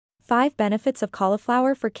5 benefits of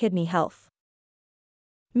cauliflower for kidney health.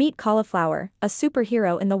 Meet cauliflower, a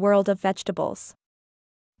superhero in the world of vegetables.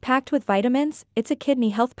 Packed with vitamins, it's a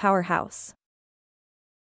kidney health powerhouse.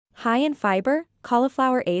 High in fiber,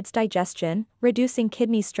 cauliflower aids digestion, reducing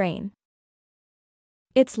kidney strain.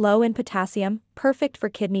 It's low in potassium, perfect for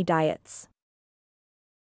kidney diets.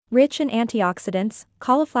 Rich in antioxidants,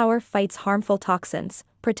 cauliflower fights harmful toxins,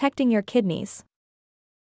 protecting your kidneys.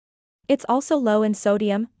 It's also low in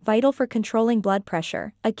sodium, vital for controlling blood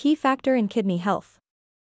pressure, a key factor in kidney health.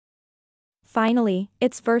 Finally,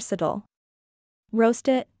 it's versatile. Roast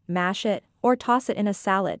it, mash it, or toss it in a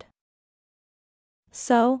salad.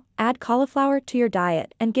 So, add cauliflower to your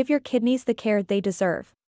diet and give your kidneys the care they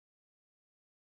deserve.